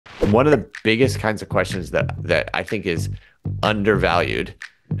And one of the biggest kinds of questions that I think is undervalued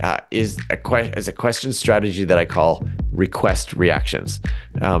is a question strategy that I call request reactions.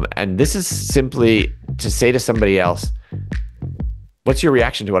 And this is simply to say to somebody else, what's your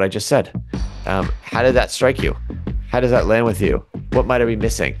reaction to what I just said? How did that strike you? How does that land with you? What might I be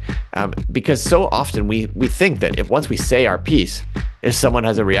missing? Because so often we think that if once we say our piece, if someone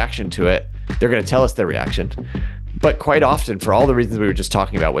has a reaction to it, they're going to tell us their reaction. But quite often, for all the reasons we were just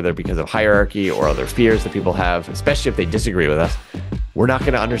talking about, whether because of hierarchy or other fears that people have, especially if they disagree with us, we're not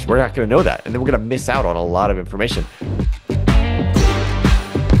going to know that, and then we're going to miss out on a lot of information.